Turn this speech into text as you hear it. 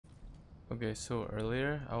Okay, so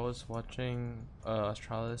earlier I was watching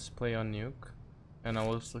Astralis play on Nuke, and I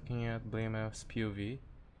was looking at blameF's POV,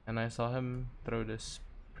 and I saw him throw this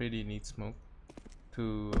pretty neat smoke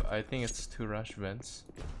to, I think it's to rush vents.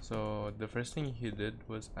 So the first thing he did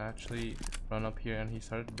was actually run up here and he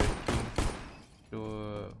started breaking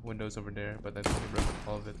the windows over there, but I think he broke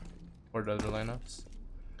all of it, or the other lineups.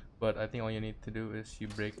 But I think all you need to do is you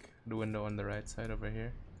break the window on the right side over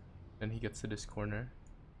here, then he gets to this corner.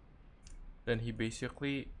 Then he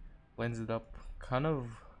basically lines it up kind of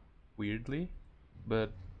weirdly,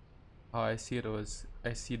 but how I see it was,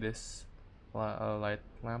 I see this light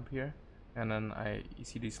lamp here, and then I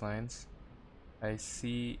see these lines. I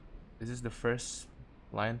see this is the first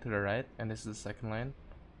line to the right, and this is the second line.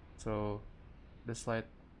 So this light,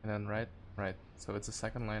 and then right. So it's the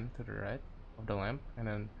second line to the right of the lamp, and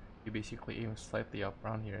then you basically aim slightly up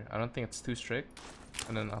around here. I don't think it's too strict,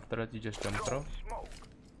 and then after that you just jump throw.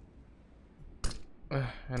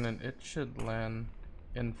 And then it should land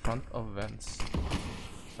in front of vents,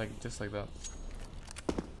 like just like that,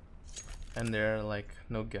 and there are like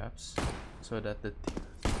no gaps so that the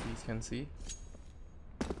TPs can see.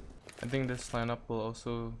 I think this lineup will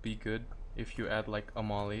also be good if you add like a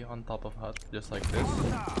molly on top of hut, just like this,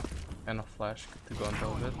 and a flash to go on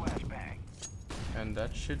top of it, and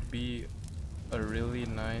that should be a really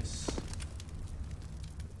nice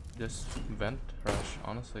just vent rush,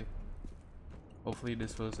 honestly. Hopefully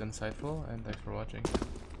this was insightful, and thanks for watching.